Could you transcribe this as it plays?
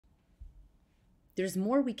there's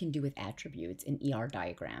more we can do with attributes in ER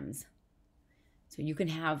diagrams. So you can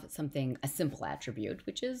have something, a simple attribute,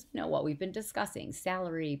 which is what we've been discussing,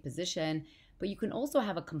 salary, position, but you can also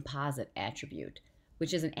have a composite attribute,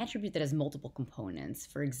 which is an attribute that has multiple components.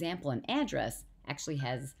 For example, an address actually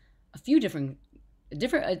has a few different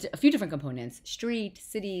components: street,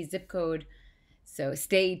 city, zip code, so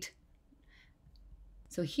state.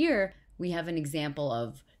 So here we have an example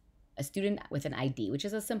of a student with an ID, which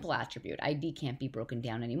is a simple attribute. ID can't be broken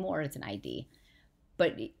down anymore, it's an ID.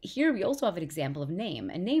 But here we also have an example of name.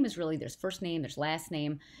 And name is really, there's first name, there's last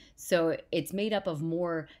name. So it's made up of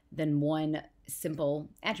more than one simple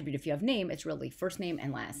attribute. If you have name, it's really first name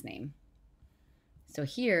and last name. So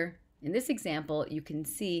here, in this example, you can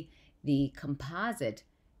see the composite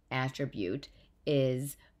attribute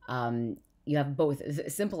is, you have both a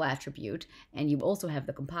simple attribute, and you also have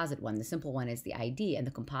the composite one. The simple one is the ID, and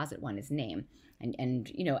the composite one is name.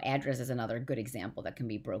 And address is another good example that can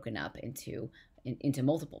be broken up into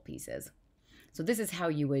multiple pieces. So this is how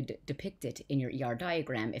you would depict it in your ER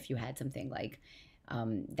diagram if you had something like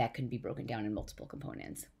that can be broken down in multiple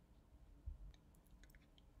components.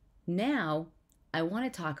 Now, I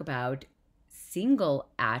want to talk about single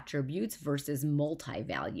attributes versus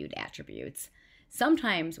multi-valued attributes.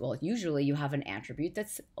 Sometimes, well, usually you have an attribute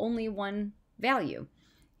that's only one value.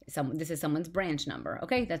 This is someone's branch number.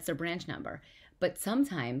 Okay, that's their branch number. But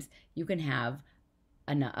sometimes you can have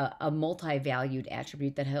a multi-valued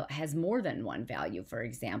attribute that has more than one value. For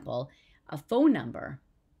example, a phone number.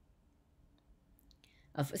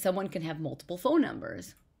 Someone can have multiple phone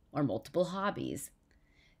numbers or multiple hobbies.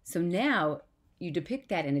 So now you depict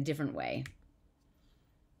that in a different way.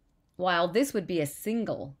 While this would be a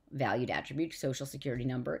single valued attribute, social security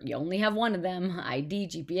number, you only have one of them. ID,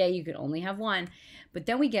 GPA, you can only have one. But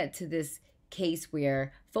then we get to this case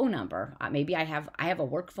where phone number, maybe I have a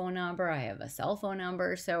work phone number, I have a cell phone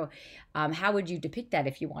number. So how would you depict that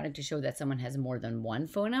if you wanted to show that someone has more than one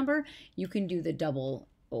phone number? You can do the double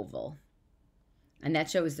oval. And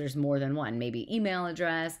that shows there's more than one, maybe email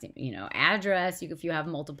address, address, if you have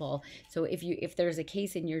multiple. So if there's a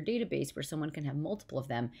case in your database where someone can have multiple of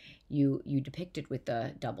them, you depict it with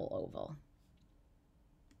the double oval.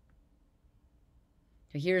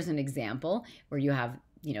 So here's an example where you have,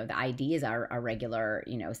 the ID is our regular,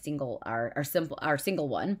 our single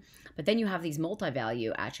one, but then you have these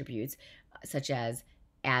multi-value attributes such as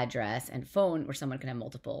address and phone, where someone can have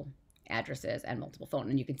multiple addresses and multiple phone.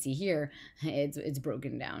 And you can see here it's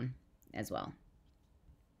broken down as well.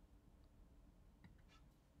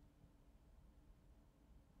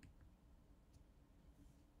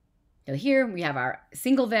 So here we have our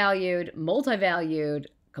single valued, multi-valued,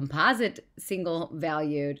 composite single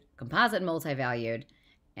valued, composite multi-valued,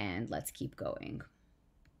 and let's keep going.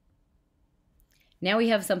 Now we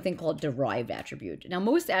have something called derived attribute. Now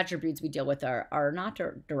most attributes we deal with are not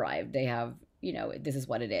derived. They have, this is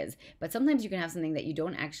what it is. But sometimes you can have something that you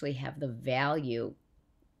don't actually have the value.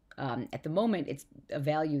 At the moment, it's a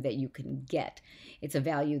value that you can get. It's a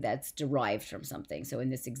value that's derived from something. So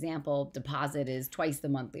in this example, deposit is twice the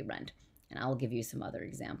monthly rent. And I'll give you some other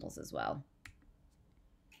examples as well.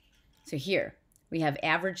 So here we have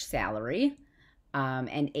average salary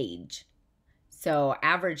and age. So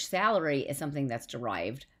average salary is something that's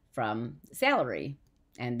derived from salary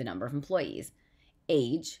and the number of employees.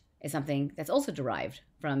 Age is something that's also derived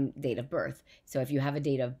from date of birth. So if you have a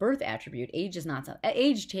date of birth attribute,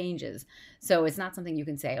 age changes. So it's not something you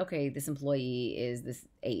can say, okay, this employee is this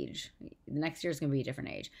age. The next year is going to be a different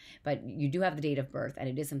age. But you do have the date of birth, and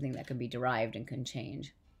it is something that can be derived and can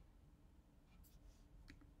change.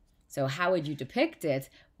 So how would you depict it?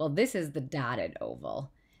 Well, this is the dotted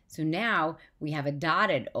oval. So now we have a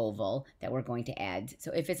dotted oval that we're going to add.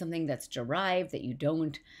 So if it's something that's derived that you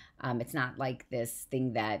don't, it's not like this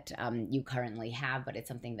thing that you currently have, but it's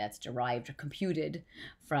something that's derived or computed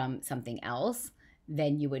from something else,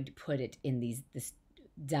 then you would put it in this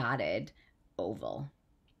dotted oval.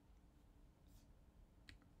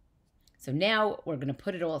 So now we're going to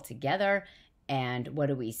put it all together. And what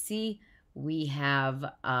do we see? We have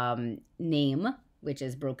name, which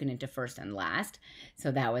is broken into first and last.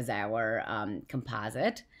 So that was our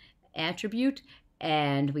composite attribute.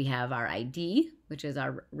 And we have our ID, which is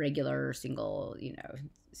our regular single,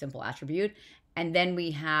 simple attribute. And then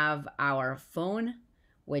we have our phone,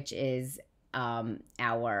 which is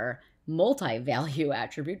our multi-value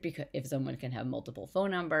attribute, because if someone can have multiple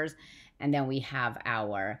phone numbers. And then we have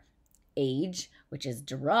our age, which is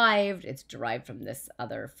derived. It's derived from this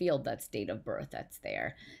other field that's date of birth that's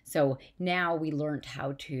there. So now we learned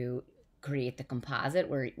how to create the composite,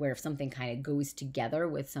 where if something kind of goes together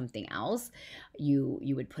with something else, you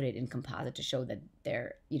would put it in composite to show that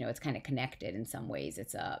they're, it's kind of connected in some ways.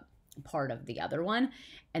 It's a part of the other one.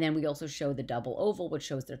 And then we also show the double oval, which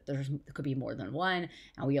shows that there could be more than one.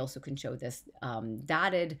 And we also can show this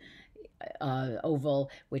dotted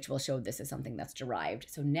oval, which will show this is something that's derived.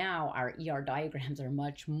 So now our ER diagrams are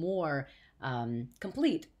much more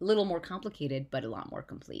complete, a little more complicated, but a lot more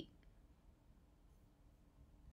complete.